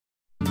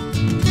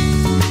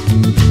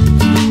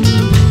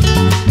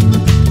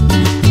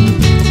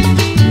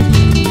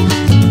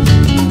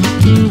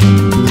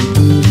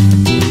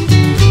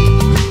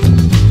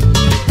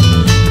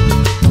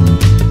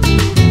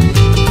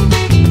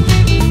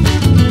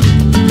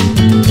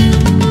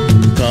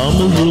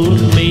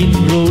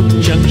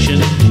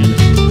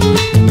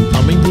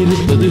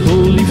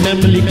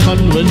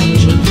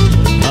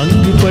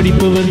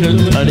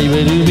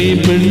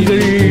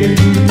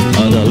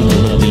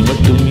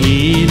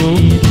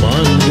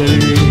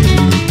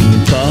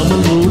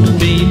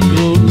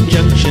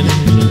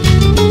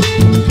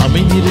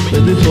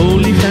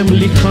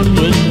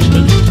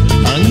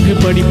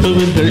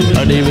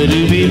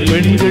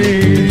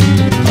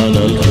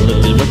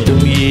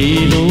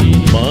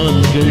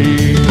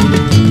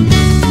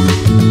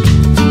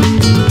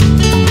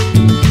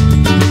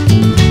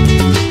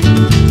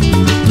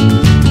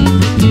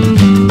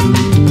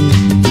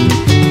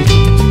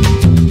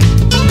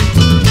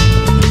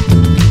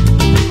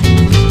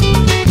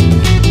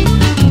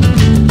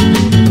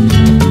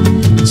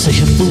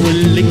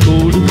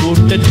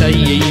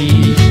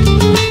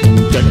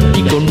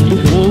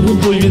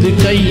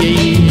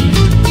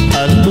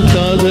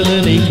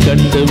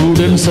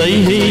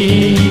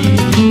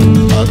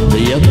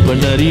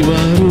அப்பன்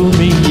அறிவாரோ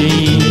மெய்யை.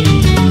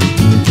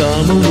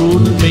 தாமம்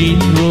road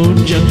main road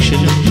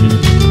junction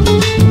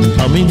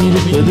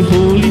அமைந்திருப்பது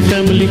Holi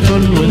family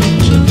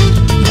convent.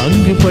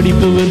 அங்கு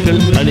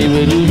படிப்பவர்கள்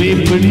அனைவருமே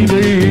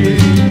பெண்கள்.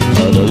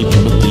 ஆனால்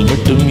குணத்தில்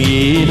மட்டும்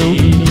ஏனோ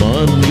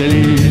மான்கள்.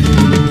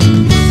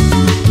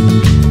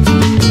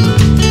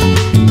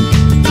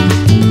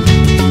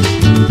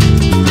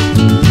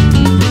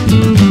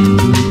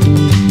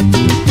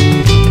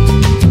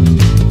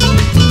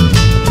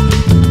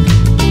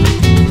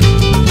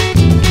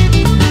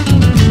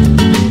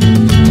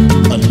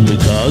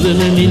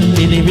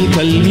 நினைவில்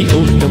கல்வி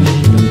ஓட்டம்,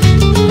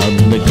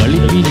 அந்த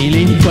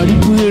கழிப்பினிலே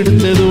படிப்பு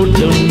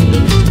எடுத்ததோட்டம்,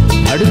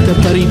 அடுத்த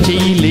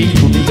பரீட்சையிலே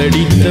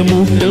குண்டடித்த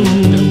மூட்டம்,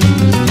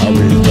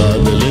 அவள்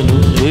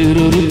காதலனும்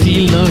வேறொரு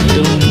தீல்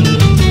நாட்டம்.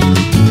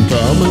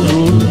 காமல்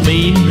road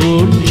main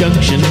road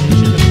junction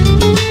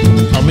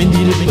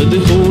அமைந்திருப்பது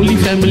Holi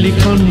family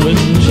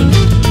convent.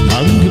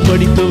 அங்கு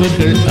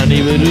படிப்பவர்கள்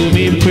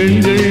அனைவருமே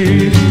பெண்கள்.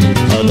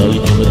 ஆனால்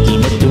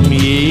குணத்தில் மட்டும்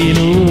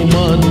ஏனோ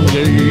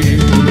மான்கள்.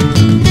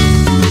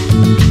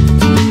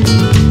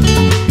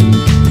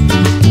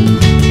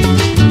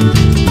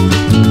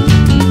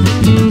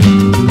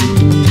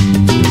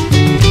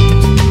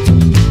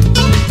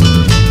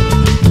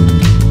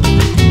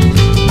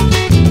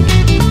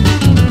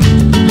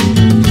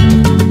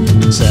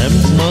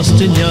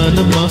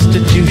 ஞானம்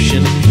மாஸ்டர்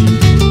டியூஷன்,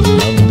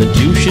 அந்த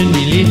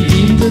டியூஷனிலே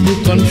தீர்ந்தது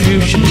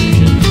கன்ஃபியூஷன்.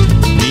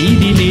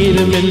 மீதி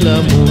நேரம்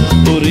எல்லாமோ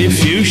ஒரே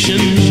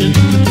ஃபியூஷன்.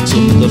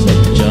 சொந்த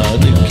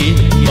பச்சானுக்கே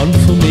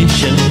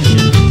confirmation.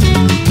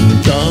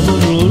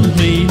 தாமர் road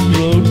main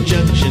road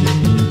junction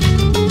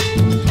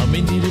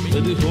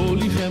அமைந்திருப்பது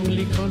Holi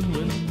family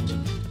convent.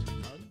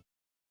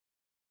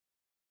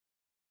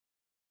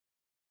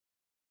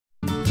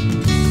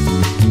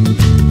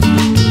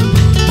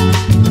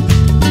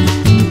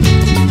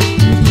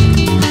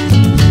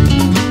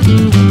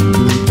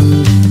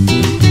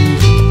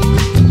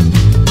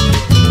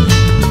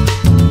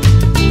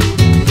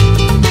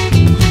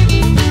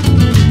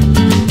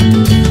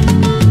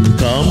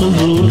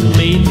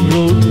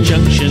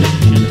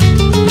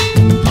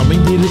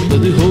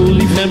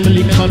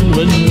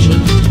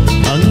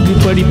 அங்கு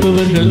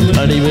படிப்பவர்கள்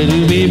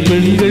அனைவருமே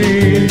பெண்கள்.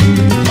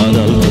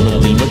 ஆனால்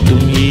குணத்தில்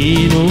மட்டும்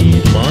ஏனோ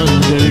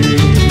மான்கள்.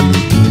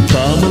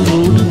 காமல்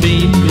road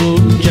main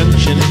road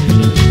junction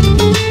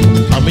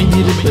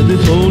அமைந்திருப்பது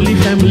Holi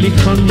family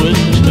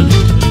convent.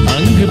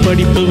 அங்கு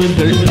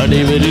படிப்பவர்கள்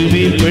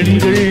அனைவருமே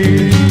பெண்கள்.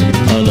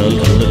 ஆனால்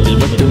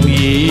குணத்தில் மட்டும்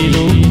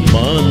ஏனோ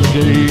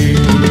மான்கள்.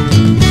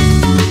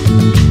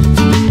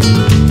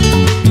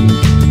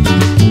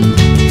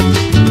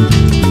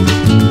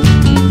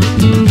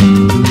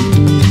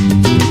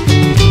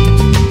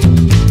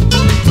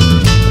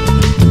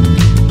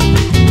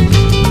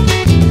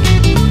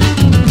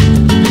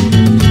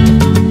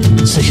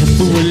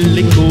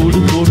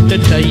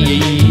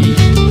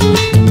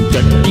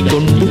 கட்டி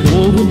கொண்டு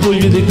போகும்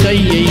பொழுது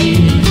கையை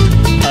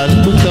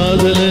அன்பு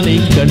காதலனை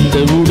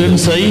கண்டவுடன்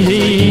சைகை.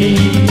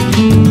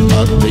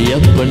 அத்தை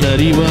அப்பன்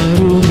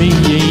அறிவாரோ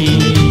மெய்யை.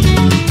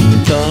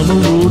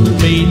 தாமம் road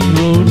main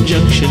road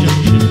junction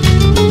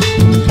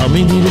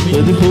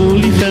அமைந்திருப்பது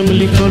Holi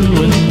family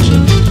convent.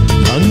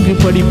 அங்கு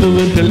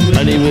படிப்பவர்கள்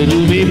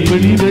அனைவருமே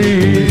பெண்கள்.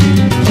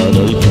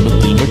 ஆனால்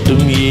குணத்தில்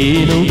மட்டும்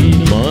ஏனோ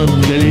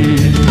மான்கள்.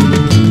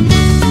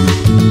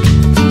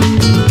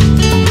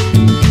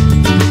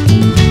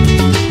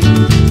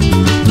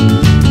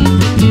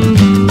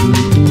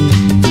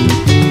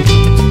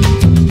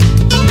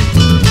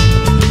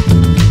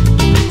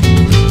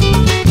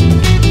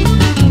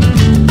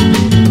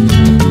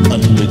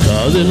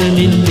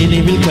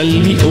 நினைவில்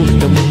கல்வி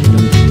ஓட்டம்,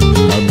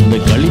 அந்த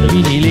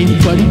கழிப்பினிலே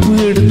படிப்பு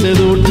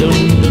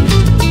எடுத்ததோட்டம்,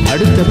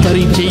 அடுத்த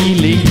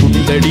பரீட்சையிலே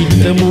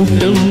குண்டடித்த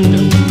மூட்டம்,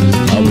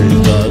 அவள்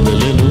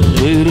காதலனும்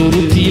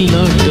வேறொரு தீல்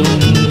நாட்டம்.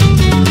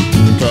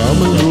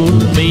 காமல்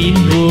road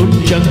main road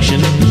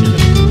junction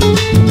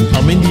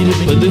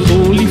அமைந்திருப்பது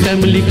Holi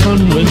family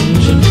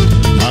convent.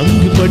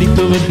 அங்கு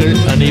படிப்பவர்கள்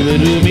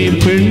அனைவருமே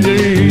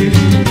பெண்கள்.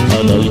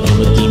 ஆனால்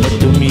குணத்தில்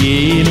மட்டும்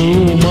ஏனோ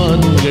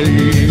மான்கள்.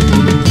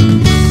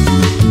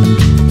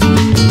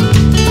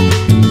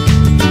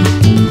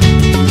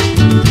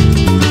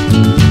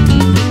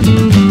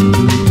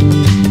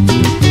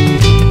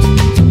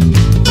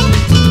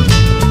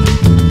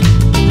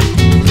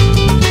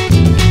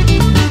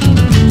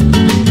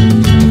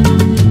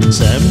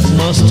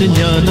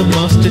 ஞானம்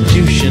மாஸ்டர்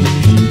டியூஷன்,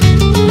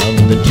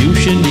 அந்த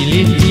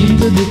டியூஷனிலே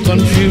தீர்ந்தது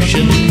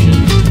கன்ஃபியூஷன்.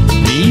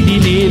 மீதி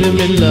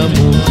நேரம்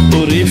எல்லாமோ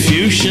ஒரே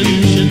ஃபியூஷன்.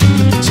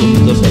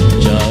 சொந்த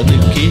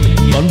பச்சானுக்கே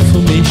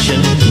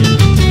confirmation.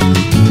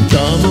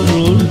 தாமர்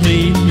road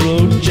main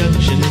road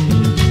junction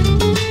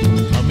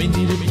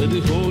அமைந்திருப்பது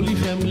Holi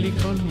family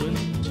convent.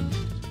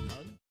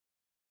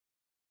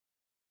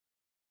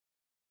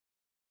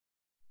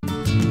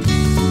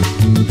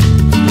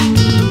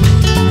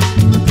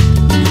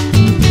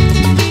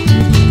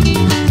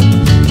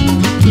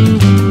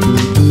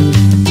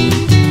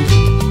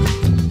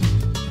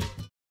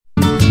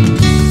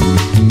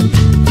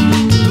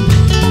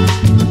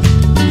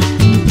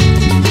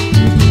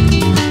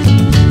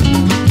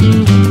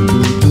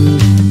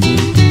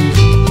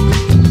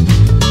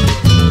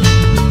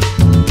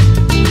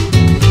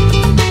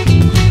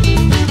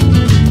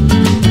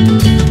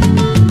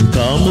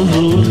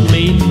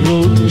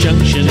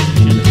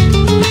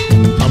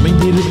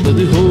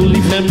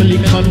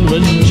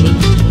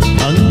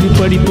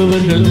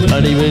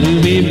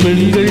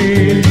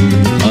 பெண்கள்,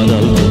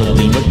 ஆனால்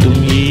குணத்தில்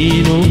மட்டும்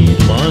ஏனோ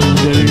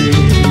மான்கள்.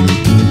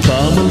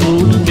 காமல்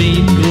road,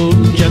 main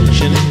road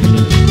junction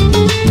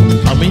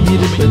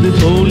அமைந்திருப்பது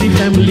Holi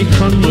family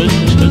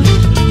convent.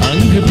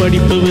 அங்கு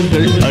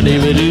படிப்பவர்கள்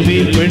அனைவருமே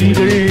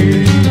பெண்கள்,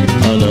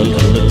 ஆனால்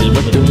குணத்தில்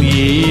மட்டும்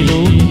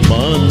ஏனோ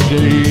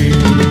மான்கள்.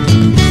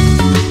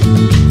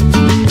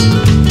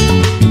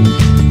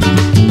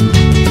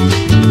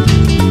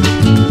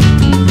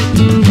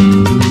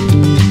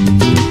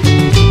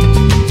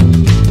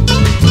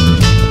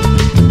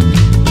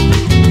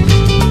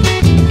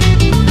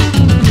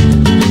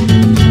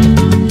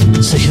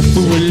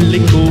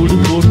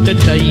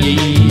 கையை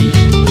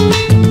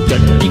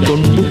கட்டி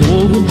கொண்டு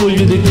போகும்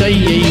பொழுது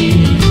கையை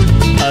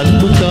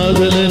அன்பு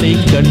காதலனை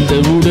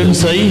கண்டவுடன்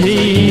சைகை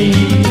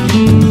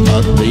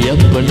அந்த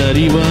அப்பன்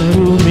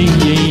அறிவாரோ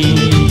மெய்யை.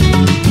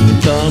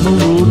 காமல்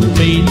road,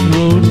 main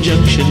road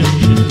junction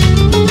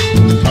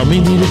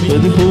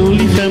அமைந்திருப்பது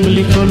Holi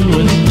family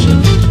convent.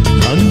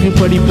 அங்கு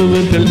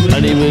படிப்பவர்கள்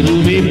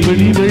அனைவருமே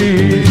பெண்கள்,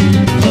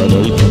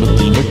 ஆனால்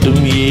குணத்தில்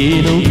மட்டும்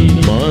ஏனோ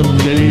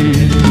மான்கள்.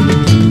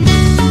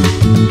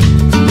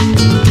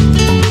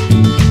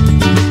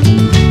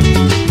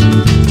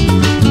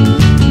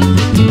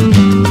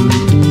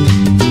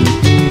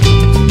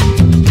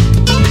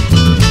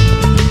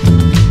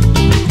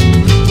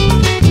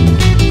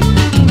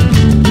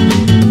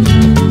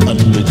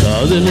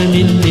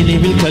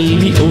 நினைவில்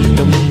கல்வி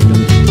ஓட்டம்,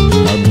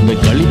 அந்த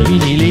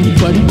கழிப்பினிலே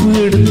படிப்பு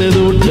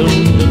எடுத்ததோட்டம்,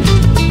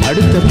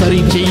 அடுத்த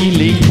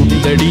பரீட்சையிலே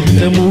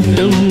குண்டடித்த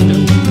மூட்டம்,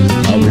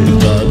 அவள்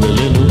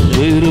காதலனும்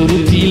வேறொரு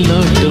தீல்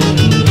நாட்டம்.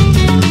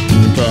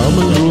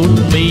 காமல்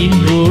road, main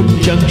road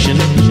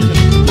junction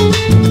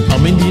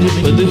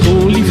அமைந்திருப்பது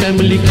Holi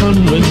family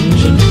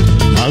convent.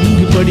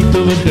 அங்கு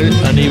படிப்பவர்கள்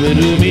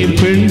அனைவருமே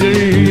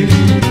பெண்கள்,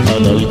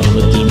 ஆனால்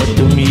குணத்தில்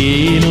மட்டும்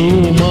ஏனோ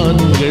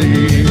மான்கள்.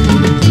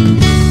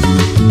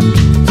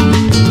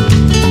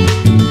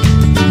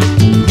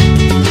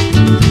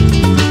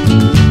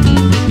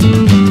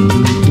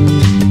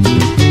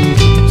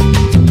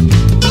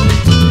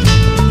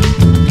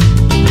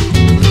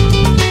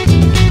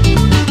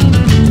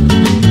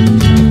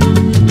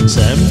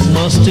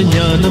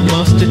 ஞானம்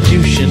மாஸ்டர்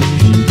டியூஷன்,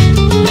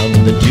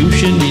 அந்த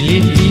டியூஷனிலே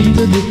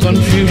தீர்ந்தது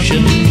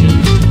கன்ஃபியூஷன்.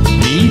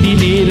 மீதி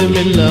நேரம்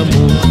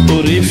எல்லாமோ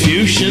ஒரே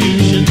ஃபியூஷன்,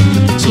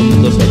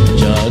 சொந்த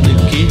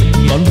பச்சானுக்கே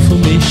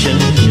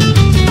கன்ஃபர்மேஷன்.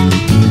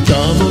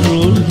 காமல்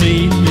road,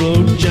 main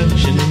road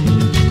junction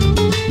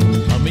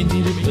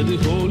அமைந்திருப்பது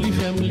Holi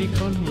family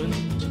convent.